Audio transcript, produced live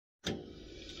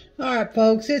Alright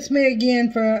folks, it's me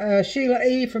again for Sheila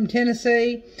E. from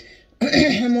Tennessee.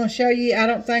 I'm going to show you, I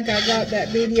don't think I got that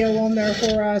video on there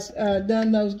where I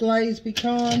done those glazed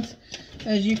pecans.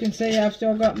 As you can see, I've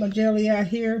still got my jelly out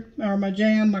here, or my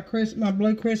jam, my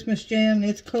blue Christmas jam.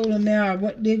 It's cooling now.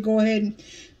 I did go ahead and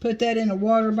put that in a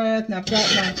water bath, and I've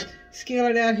got my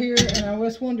skillet out here, and I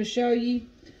just wanted to show you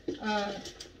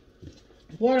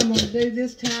what I'm going to do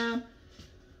this time.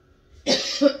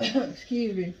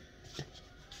 Excuse me.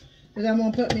 Is I'm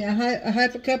going to put me a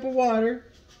half a cup of water.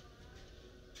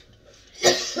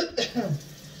 I'm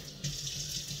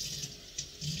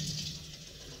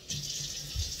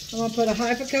going to put a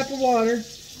half a cup of water.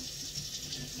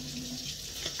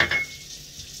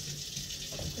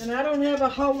 And I don't have a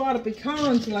whole lot of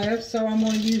pecans left, so I'm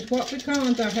going to use what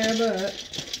pecans I have up.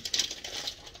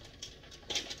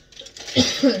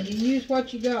 You use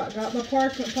what you got. I got my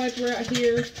parchment paper right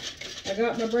here. I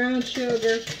got my brown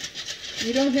sugar.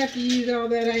 You don't have to use all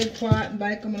that egg white and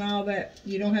bake them and all that.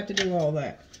 You don't have to do all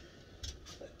that.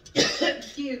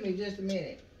 Excuse me just a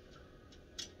minute.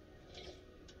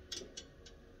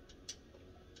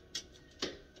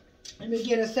 Let me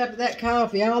get a sip of that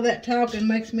coffee. All that talking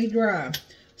makes me dry.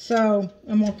 So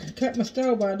I'm going to cut my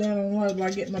stove bar down on low while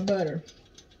I get my butter.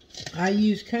 I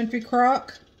use Country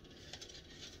Crock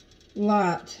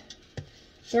Light.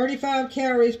 35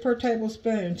 calories per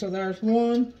tablespoon. So there's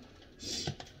one.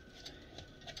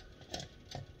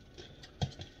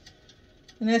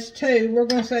 And that's two. We're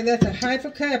going to say that's a half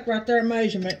a cup right there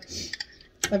measurement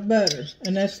of butter.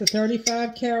 And that's the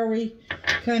 35 calorie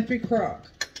Country Crock.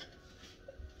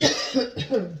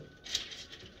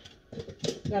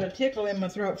 Got a tickle in my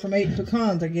throat from eating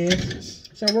pecans, I guess.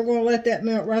 So we're going to let that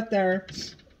melt right there.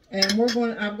 And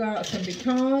I've got some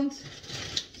pecans.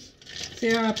 See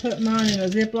how I put mine in a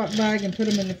Ziploc bag and put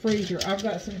them in the freezer. I've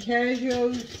got some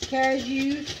cashews,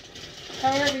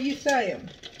 however you say them.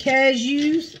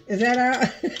 Cashews, is that out?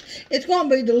 It's going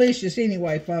to be delicious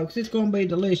anyway, folks. It's going to be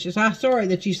delicious. I'm sorry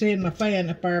that you seen my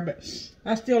fan up there, but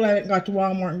I still haven't got to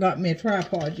Walmart and got me a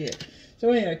tripod yet.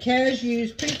 So anyway,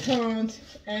 cashews, pecans,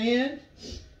 and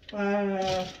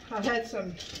I had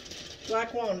some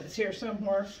black walnuts here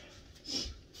somewhere.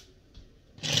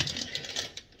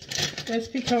 That's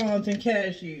pecans and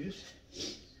cashews.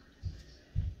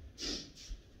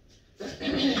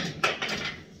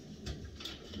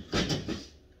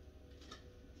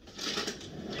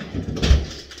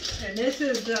 And this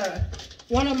is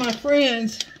one of my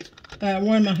friends,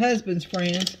 one of my husband's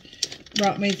friends,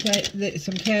 brought me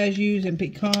some cashews and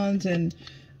pecans and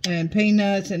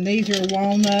peanuts, and these are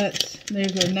walnuts.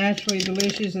 These are naturally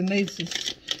delicious, and these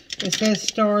it says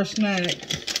Star Snack,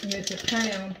 and it's a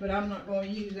pound, but I'm not going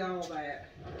to use all that.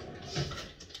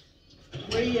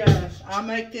 I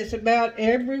make this about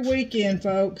every weekend,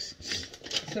 folks.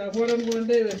 So what I'm going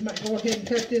to do is go ahead and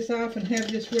cut this off and have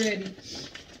this ready.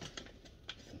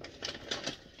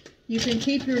 You can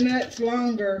keep your nuts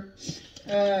longer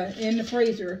in the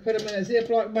freezer. Put them in a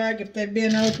Ziploc bag if they've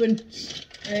been opened.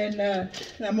 And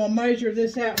I'm going to measure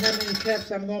this out, how many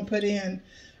cups I'm going to put in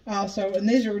also. And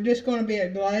these are just going to be a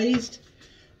glazed.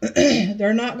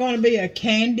 They're not going to be a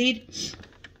candied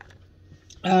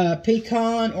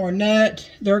pecan or nut.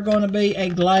 They're going to be a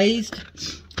glazed.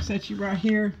 Set you right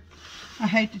here. I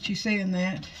hate that you're seeing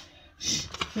that. See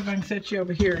if I can set you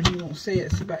over here and you won't see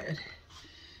it so bad.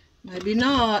 Maybe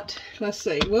not. Let's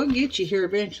see. We'll get you here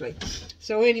eventually.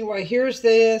 So anyway, here's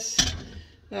this.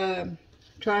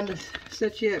 Trying to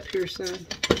set you up here, son,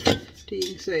 till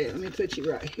you can see it. Let me put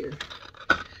you right here.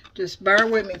 Just bear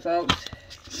with me, folks.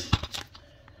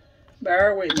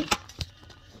 Bear with me.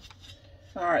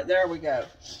 All right, there we go.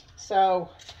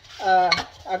 So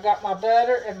I've got my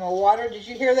butter and my water. Did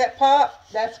you hear that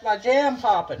pop? That's my jam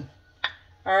popping.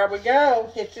 There we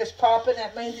go. It's just popping.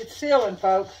 That means it's sealing,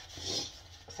 folks.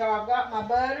 So I've got my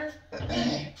butter.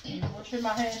 Washing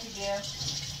my hands again.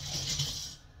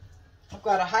 I've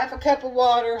got a half a cup of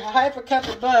water, a half a cup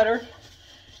of butter.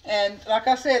 And like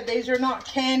I said, these are not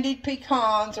candied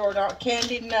pecans or not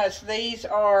candied nuts. These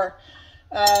are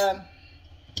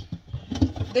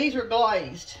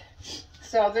glazed.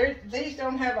 So these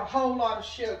don't have a whole lot of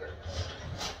sugar.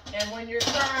 And when you're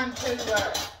trying to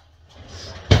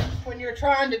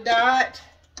diet,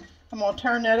 I'm going to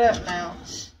turn that up now.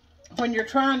 When you're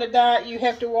trying to diet, you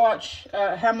have to watch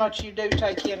how much you do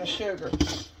take in of sugar.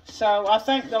 So I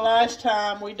think the last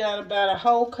time we done about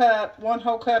one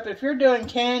whole cup. If you're doing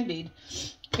candied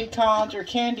pecans or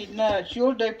candied nuts,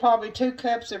 you'll do probably 2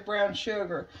 cups of brown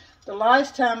sugar. The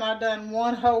last time I done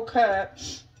 1 whole cup,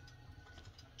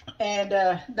 and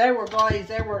they were glazed.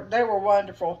 They were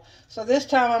wonderful. So this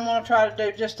time I'm going to try to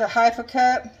do just a half a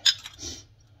cup.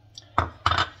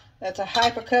 That's a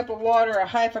half a cup of water, a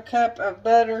half a cup of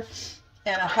butter,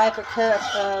 and a half a cup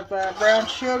of brown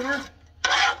sugar.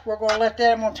 We're going to let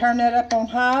that, I'm going to turn that up on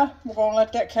high. We're going to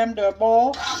let that come to a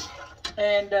boil.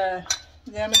 And then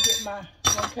I'm going to get my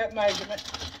 1 cup measurement.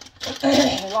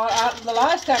 The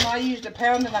last time I used 1.5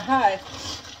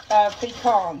 pounds of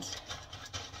pecans.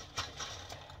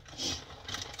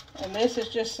 And this is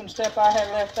just some stuff I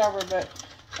had left over, but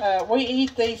we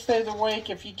eat these through the week.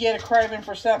 If you get a craving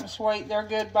for something sweet, they're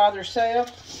good by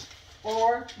themselves,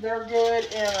 or they're good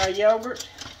in a yogurt.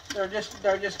 They're just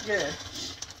good.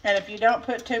 And if you don't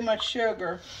put too much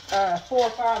sugar, 4 or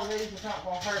 5 of these is not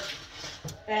going to hurt you.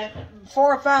 And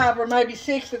 4 or 5 or maybe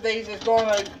 6 of these is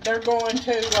they're going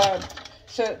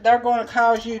to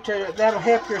cause you to, that'll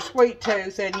help your sweet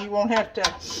tooth, and you won't have to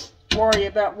worry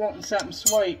about wanting something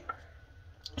sweet.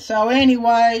 So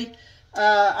anyway,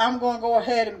 I'm going to go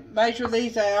ahead and measure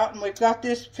these out, and we've got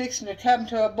this fixing to come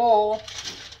to a boil,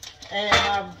 and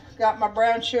I've got my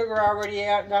brown sugar already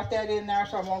out, got that in there,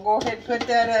 so I'm going to go ahead and put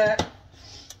that up.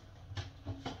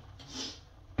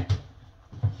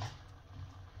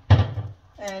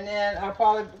 And then I'll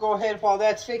probably go ahead while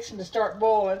that's fixing to start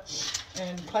boiling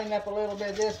and clean up a little bit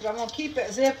of this, but I'm going to keep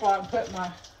that Ziploc and put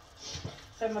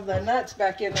some of the nuts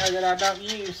back in there that I don't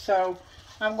use. So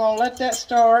I'm going to let that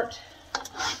start,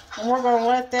 and we're going to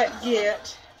let that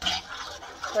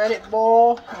let it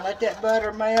boil, and let that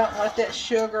butter melt, let that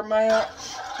sugar melt.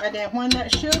 And then when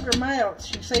that sugar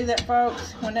melts, you see that,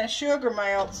 folks? When that sugar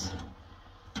melts,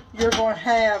 you're going to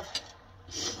have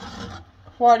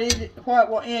what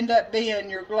will end up being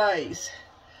your glaze.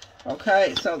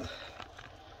 Okay, so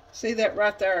see that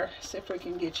right there? See if we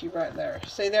can get you right there.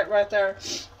 See that right there?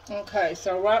 Okay,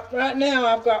 so right now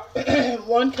I've got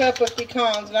 1 cup of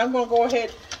pecans, and I'm going to go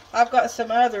ahead. I've got some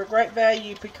other great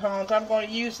value pecans. I'm going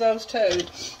to use those too,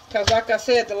 because like I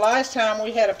said, the last time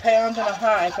we had 1.5 pounds,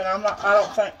 and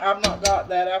I've not got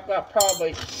that. I've got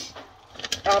probably,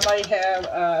 I may have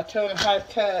 2.5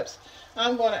 cups.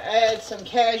 I'm going to add some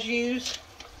cashews,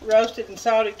 roasted and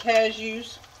salted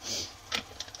cashews.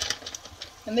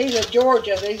 And these are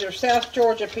Georgia. These are South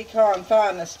Georgia pecan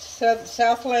finest.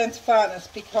 Southland's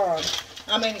finest pecan.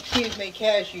 Excuse me,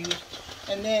 cashews.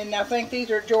 And then I think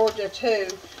these are Georgia too.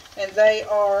 And they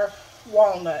are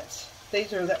walnuts.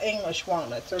 These are the English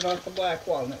walnuts. They're not the black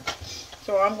walnuts.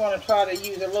 So I'm going to try to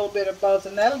use a little bit of both.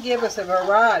 And that'll give us a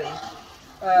variety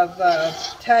of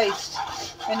taste.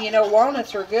 And you know,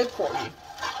 walnuts are good for you.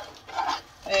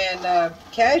 And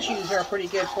cashews are pretty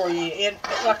good for you. And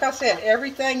like I said,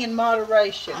 everything in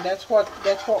moderation. That's what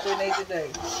we need to do.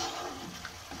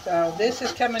 So this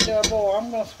is coming to a boil. I'm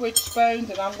going to switch spoons,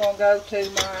 and I'm going to go to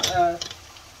my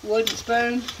wooden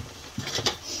spoon,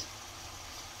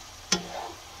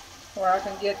 where I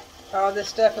can get all this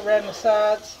stuff around the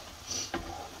sides.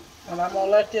 And I'm going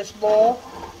to let this boil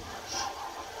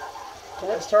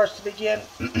till it starts to begin,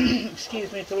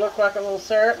 excuse me, to look like a little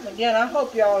syrup. And again, I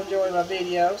hope y'all enjoy my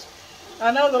videos.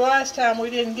 I know the last time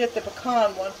we didn't get the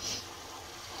pecan one.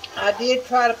 I did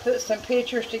try to put some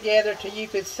pictures together so you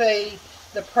could see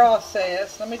the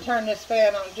process. Let me turn this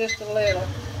fan on just a little.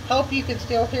 Hope you can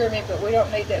still hear me, but we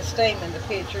don't need that steam in the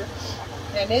picture.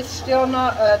 And it's still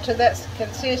not to that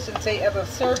consistency of a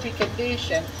syrupy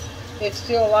condition. It's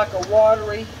still like a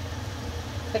watery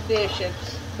condition.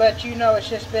 But you know, it's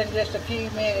just been just a few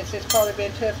minutes. It's probably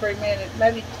been 2 or 3 minutes,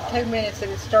 maybe 2 minutes that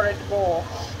it started to boil.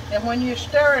 And when you're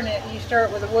stirring it, you stir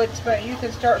it with a wooden spoon. You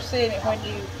can start seeing it when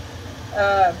you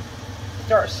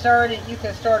start stirring it. You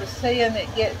can start seeing it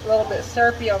get a little bit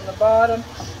syrupy on the bottom.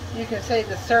 You can see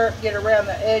the syrup get around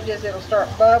the edges. It'll start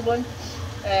bubbling.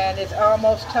 And it's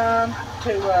almost time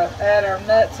to add our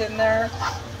nuts in there.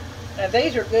 And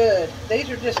these are good. These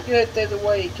are just good through the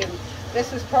week. And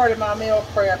this is part of my meal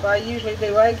prep. I usually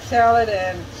do egg salad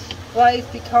and glazed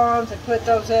pecans and put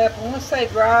those up. And once they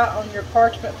dry on your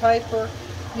parchment paper,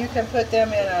 you can put them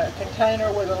in a container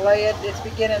with a lid. It's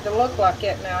beginning to look like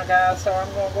it now, guys. So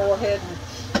I'm going to go ahead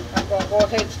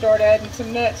and start adding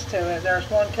some nuts to it. There's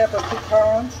 1 cup of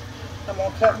pecans. I'm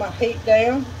going to cut my heat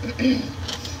down.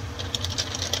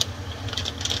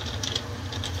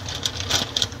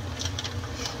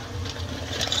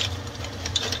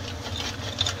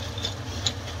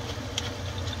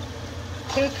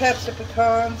 Two cups of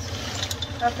pecans.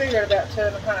 I figured about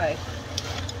 2.5.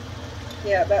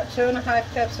 Yeah, about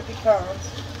 2.5 cups of pecans.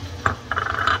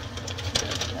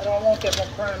 I don't want them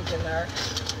with crumbs in there.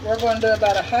 We're going to do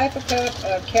about 1/2 cup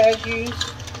of cashews.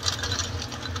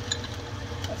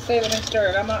 Let's see, let me stir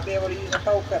it. I might be able to use a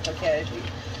whole cup of cashews.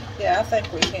 Yeah, I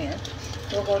think we can.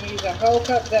 We're going to use a whole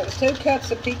cup. That was 2 cups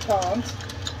of pecans,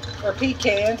 or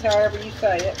pecans, however you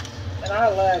say it. And I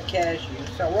love cashews.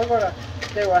 So we're going to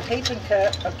do a heaping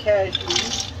cup of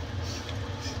cashews.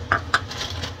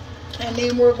 And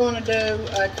then we're going to do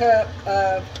a cup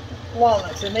of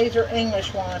walnuts. And these are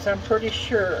English walnuts, I'm pretty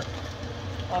sure.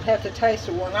 I'll have to taste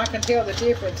the one. I can tell the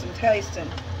difference in tasting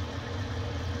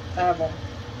of them.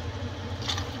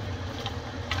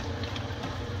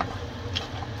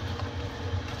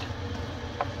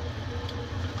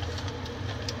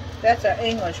 That's an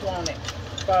English walnut,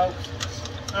 folks.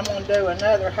 I'm going to do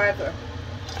another half a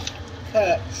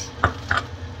cup.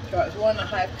 So it's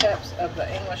 1.5 cups of the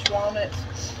English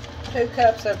walnuts, 2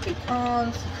 cups of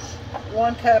pecans,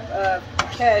 1 cup of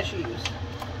cashews.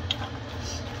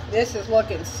 This is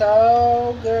looking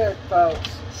so good, folks.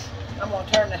 I'm going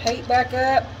to turn the heat back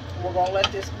up. We're going to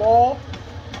let this boil.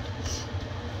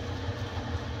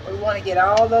 We want to get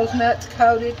all those nuts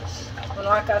coated. And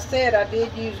like I said, I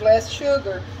did use less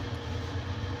sugar.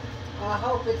 I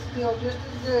hope it's still just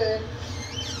as good.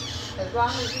 As long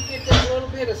as you get that little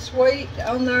bit of sweet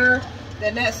on there,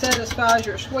 then that satisfies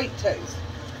your sweet tooth.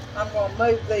 I'm going to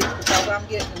move these because I'm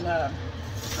getting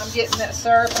that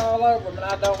syrup all over them, and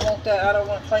I don't want that. I don't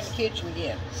want to clean the kitchen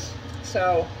again.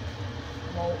 So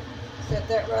I'm going to set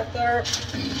that right there,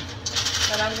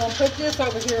 and I'm going to put this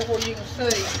over here where you can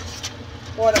see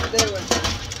what I'm doing.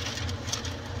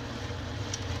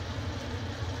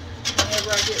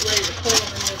 Whenever I get ready to pour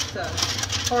them in this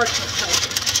parchment paper.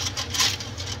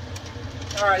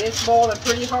 Alright, it's boiling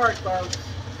pretty hard, folks.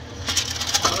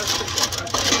 Oh, let's put that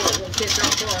right there. It won't catch on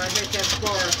fire. I hate that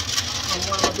fire on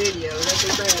one of my videos. That'd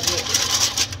be bad, wouldn't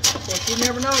it? Of course, you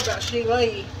never know about She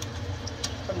Lee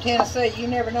from Tennessee. You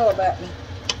never know about me.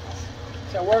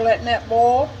 So we're letting that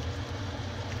boil.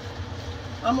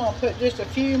 I'm going to put just a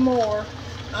few more.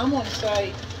 I'm going to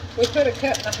say, we put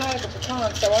 1.5 cups of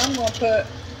pecans, so I'm going to put,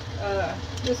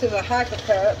 this is a 1/2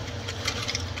 cup.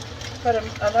 Put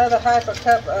another 1/2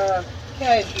 cup of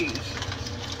cashews.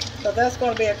 So that's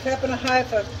going to be 1.5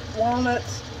 cups of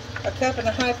walnuts,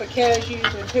 1.5 cups of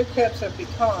cashews, and 2 cups of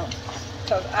pecans.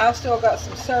 Because I've still got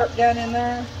some syrup down in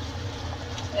there,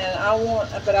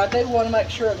 and but I do want to make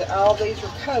sure that all these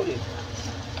are coated.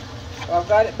 So I've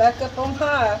got it back up on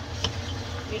high.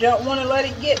 You don't want to let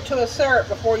it get to a syrup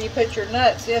before you put your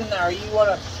nuts in there. You want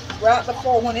to, right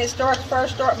before, when it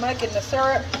first start making the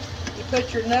syrup, you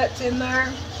put your nuts in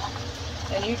there,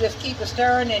 and you just keep it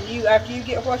stirring, and after you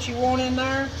get what you want in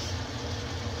there,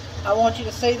 I want you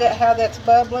to see how that's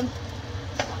bubbling.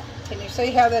 Can you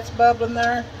see how that's bubbling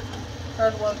there?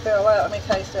 Heard one fell out. Let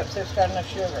me taste it, see if it's got enough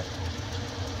sugar.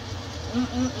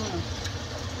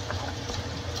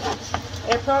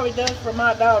 It probably does for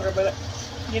my daughter, but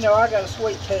you know, I got a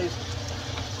sweet tooth.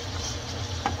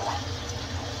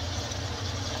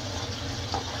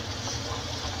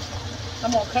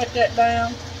 I'm going to cut that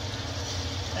down,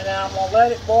 and then I'm going to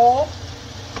let it boil.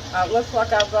 It looks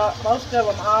like I've got most of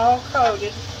them all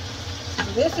coated.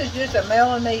 This is just a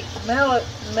melody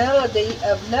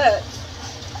of nuts,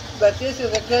 but this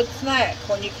is a good snack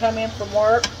when you come in from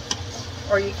work,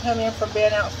 or you come in from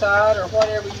being outside, or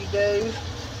whatever you do,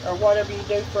 or whatever you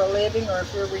do for a living, or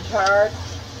if you're retired.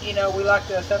 You know,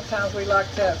 sometimes we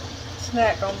like to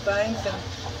snack on things, and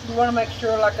you want to make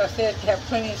sure, like I said, you have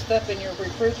plenty of stuff in your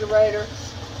refrigerator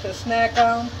to snack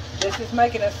on. This is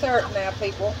making a syrup now,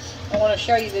 people. I want to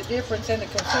show you the difference in the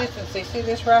consistency. See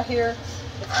this right here?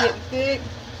 It's getting thick.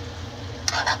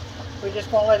 We're just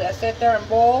going to let that sit there and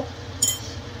boil.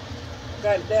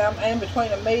 Got it down in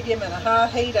between a medium and a high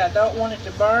heat. I don't want it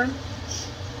to burn.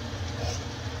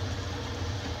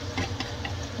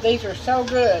 These are so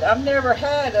good. I've never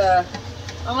had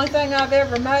only thing I've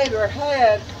ever made or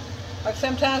had, like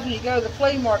sometimes when you go to the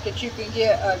flea market, you can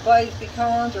get glazed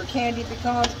pecans or candied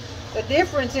pecans. The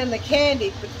difference in the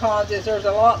candied pecans is there's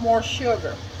a lot more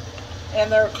sugar,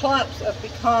 and there are clumps of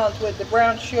pecans with the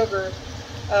brown sugar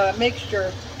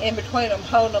mixture in between them,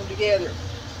 holding them together.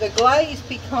 The glazed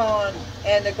pecan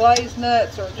and the glazed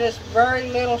nuts are just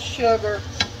very little sugar,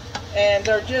 and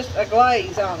they're just a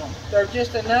glaze on them. They're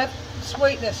just enough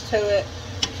sweetness to it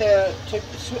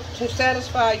to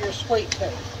satisfy your sweet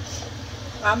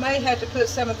tooth. I may have to put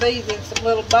some of these in some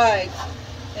little bags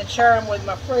and share them with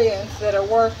my friends that I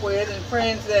work with, and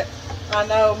friends that I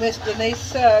know. Miss Denise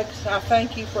Suggs, I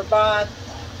thank you for buying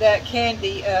that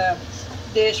candy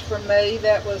dish for me.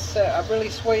 That was really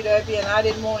sweet of you, and I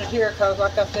didn't want it here because,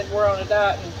 like I said, we're on a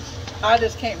diet, and I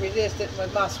just can't resist it.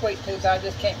 With my sweet tooth, I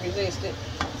just can't resist it.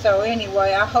 So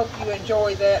anyway, I hope you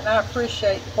enjoy that, and I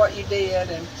appreciate what you did,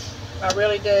 and I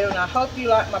really do. And I hope you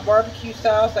like my barbecue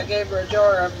sauce. I gave her a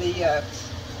jar of the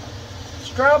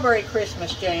strawberry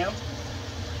Christmas jam,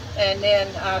 and then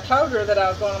I told her that I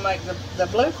was going to make the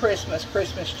blue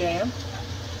Christmas jam.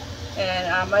 And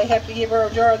I may have to give her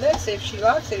a jar of this if she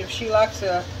likes it. If she likes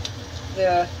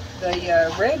the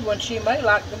red one, she may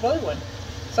like the blue one.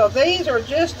 So these are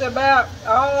just about,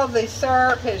 all the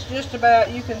syrup is just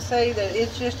about, you can see that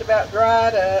it's just about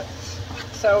dried up.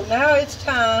 So now it's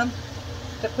time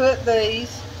to put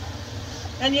these.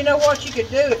 And you know what you could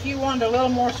do if you wanted a little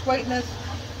more sweetness?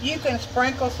 You can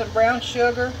sprinkle some brown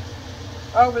sugar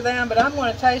over them, but I'm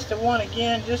going to taste the one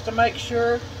again just to make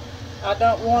sure. I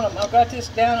don't want them, I've got this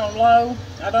down on low.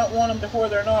 I don't want them to where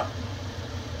they're not.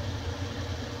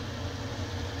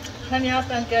 Honey, I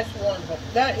think that's wonderful.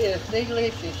 That is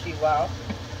delicious, you all.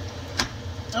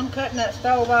 I'm cutting that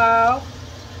stove off,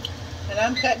 and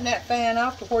I'm cutting that fan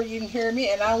off to where you can hear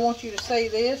me, and I want you to see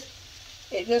this.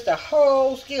 It's just a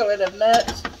whole skillet of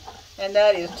nuts, and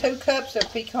that is 2 cups of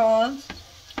pecans,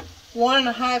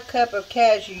 1½ cup of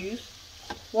cashews,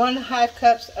 1½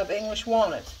 cups of English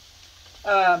walnuts,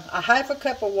 1/2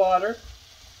 cup of water.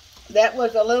 That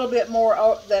was a little bit more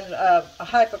than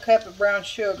 1/2 cup of brown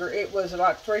sugar. It was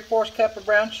like 3/4 cup of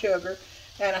brown sugar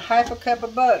and 1/2 cup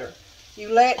of butter. You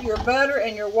let your butter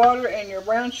and your water and your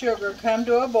brown sugar come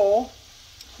to a boil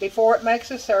before it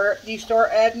makes a syrup. You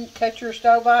start adding, cut your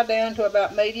stove eye down to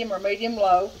about medium or medium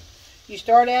low. You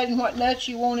start adding what nuts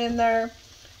you want in there,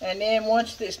 and then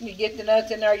once you get the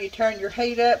nuts in there, you turn your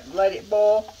heat up, let it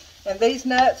boil. And these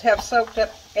nuts have soaked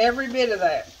up every bit of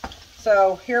that.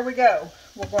 So here we go.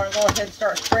 We're going to go ahead and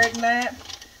start spreading that.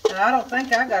 And I don't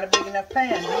think I got a big enough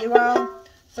pan, do you all?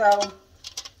 So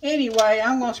anyway,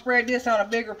 I'm going to spread this on a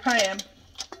bigger pan.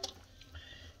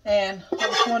 And I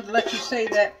just wanted to let you see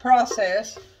that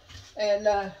process. And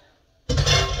I'm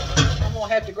going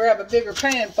to have to grab a bigger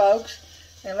pan, folks.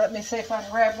 And let me see if I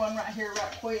can grab one right here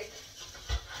right quick.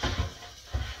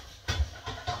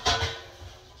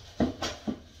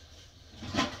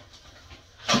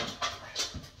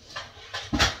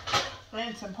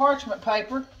 And some parchment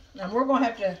paper, and we're gonna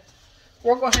have to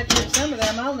get some of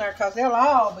them on there because they'll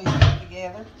all be put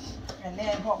together, and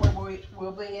then what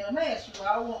we'll be in a mess, you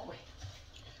all, won't we?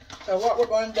 So what we're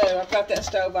going to do, I've got that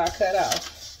stove I cut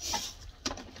off,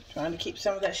 trying to keep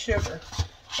some of that sugar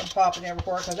from popping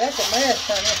everywhere because that's a mess,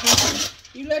 honey.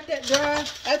 If you let that dry,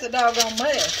 that's a doggone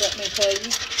mess, let me tell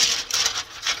you.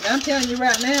 And I'm telling you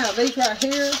right now, these right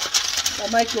here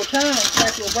will make your tongue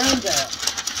crack your brains out.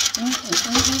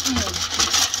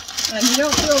 And you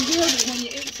don't feel guilty when you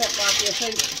eat something like this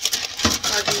either.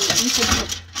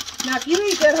 Now if you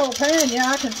eat that whole pan,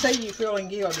 yeah, I can see you feeling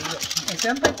guilty, and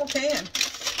some people can.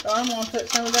 So I'm going to put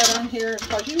some of that on here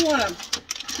because you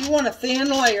want a thin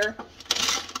layer.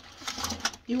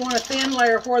 You want a thin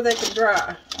layer where they can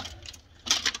dry.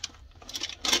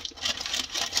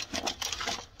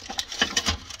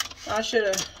 I should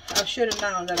have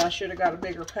known that I should have got a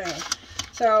bigger pan.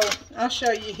 So I'll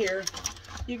show you here.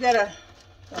 You got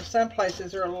some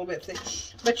places are a little bit thick,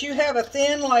 but you have a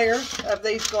thin layer of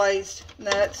these glazed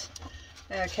nuts.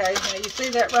 Okay, now you see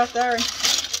that right there?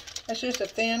 That's just a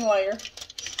thin layer.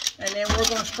 And then we're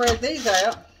going to spread these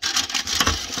out.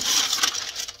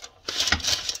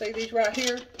 See these right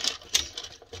here?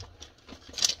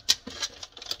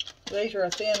 These are a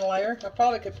thin layer. I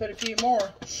probably could put a few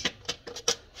more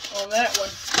on that one.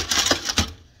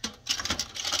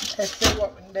 Let's see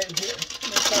what we can do here.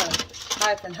 Let's try to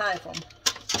half and half them.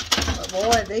 But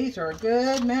boy, these are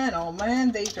good, man. Oh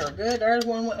man, these are good. There's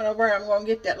one went over there. I'm going to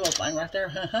get that little thing right there.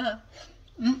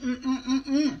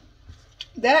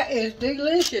 That is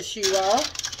delicious, you all.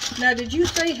 Now, did you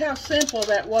see how simple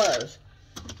that was?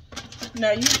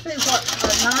 Now, you see what a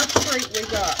nice treat we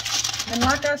got. And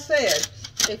like I said,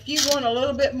 if you want a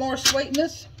little bit more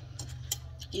sweetness,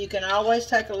 you can always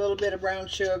take a little bit of brown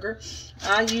sugar.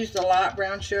 I use the light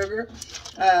brown sugar.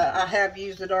 I have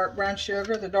used the dark brown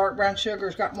sugar. The dark brown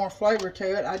sugar's got more flavor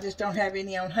to it. I just don't have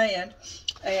any on hand.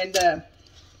 And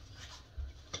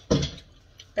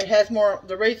it has more,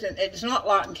 the reason it's not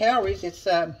light in calories, it's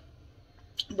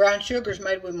brown sugar's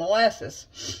made with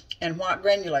molasses and white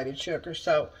granulated sugar.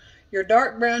 So your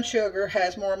dark brown sugar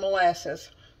has more molasses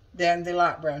than the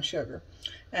light brown sugar.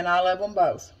 And I love them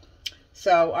both.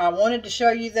 So I wanted to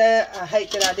show you that. I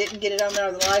hate that I didn't get it on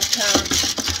there the last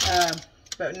time.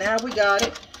 But now we got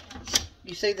it.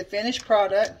 You see the finished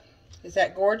product. Is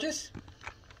that gorgeous?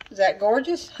 Is that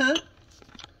gorgeous? Huh?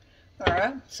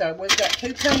 Alright. So we've got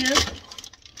 2 pans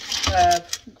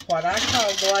of what I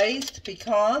call glazed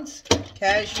pecans,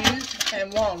 cashews,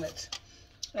 and walnuts.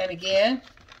 And again,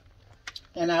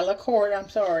 and I look horrid. I'm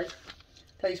sorry.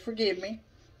 Please forgive me.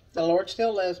 The Lord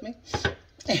still loves me.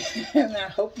 And I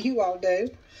hope you all do.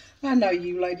 I know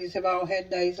you ladies have all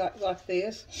had days like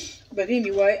this. But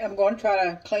anyway, I'm going to try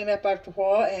to clean up after a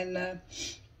while. And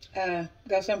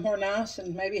go somewhere nice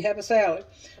and maybe have a salad.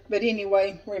 But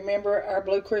anyway, remember our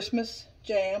Blue Christmas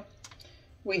jam.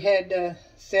 We had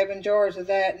 7 jars of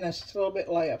that, and there's a little bit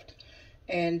left.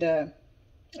 And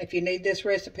if you need this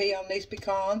recipe on these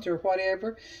pecans or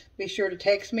whatever, be sure to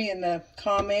text me in the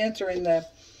comments, or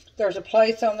there's a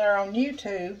place on there on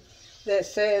YouTube that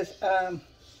says,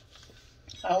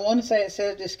 I want to say it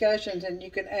says discussions, and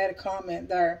you can add a comment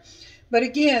there. But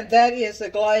again, that is the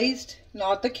glazed,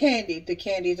 not the candied. The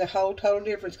candy is a whole total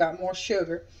different. It's got more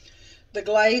sugar. The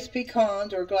glazed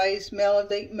pecans, or glazed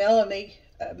melody, well,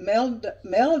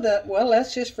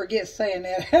 let's just forget saying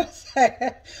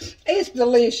that. It's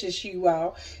delicious, you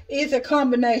all. It's a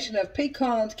combination of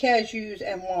pecans, cashews,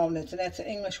 and walnuts, and that's an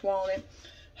English walnut.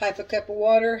 Half a cup of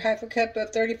water, half a cup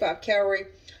of 35-calorie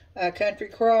country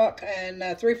crock, and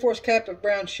 3/4 cup of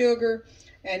brown sugar.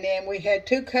 And then we had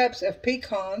 2 cups of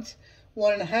pecans,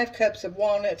 1.5 cups of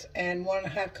walnuts, and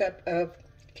 1.5 cup of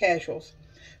cashews.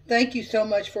 Thank you so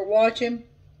much for watching.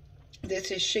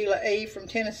 This is Sheila E. from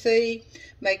Tennessee.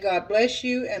 May God bless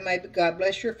you, and may God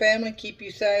bless your family, keep you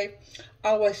safe.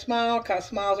 Always smile, because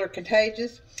smiles are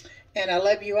contagious. And I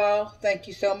love you all. Thank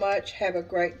you so much. Have a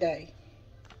great day.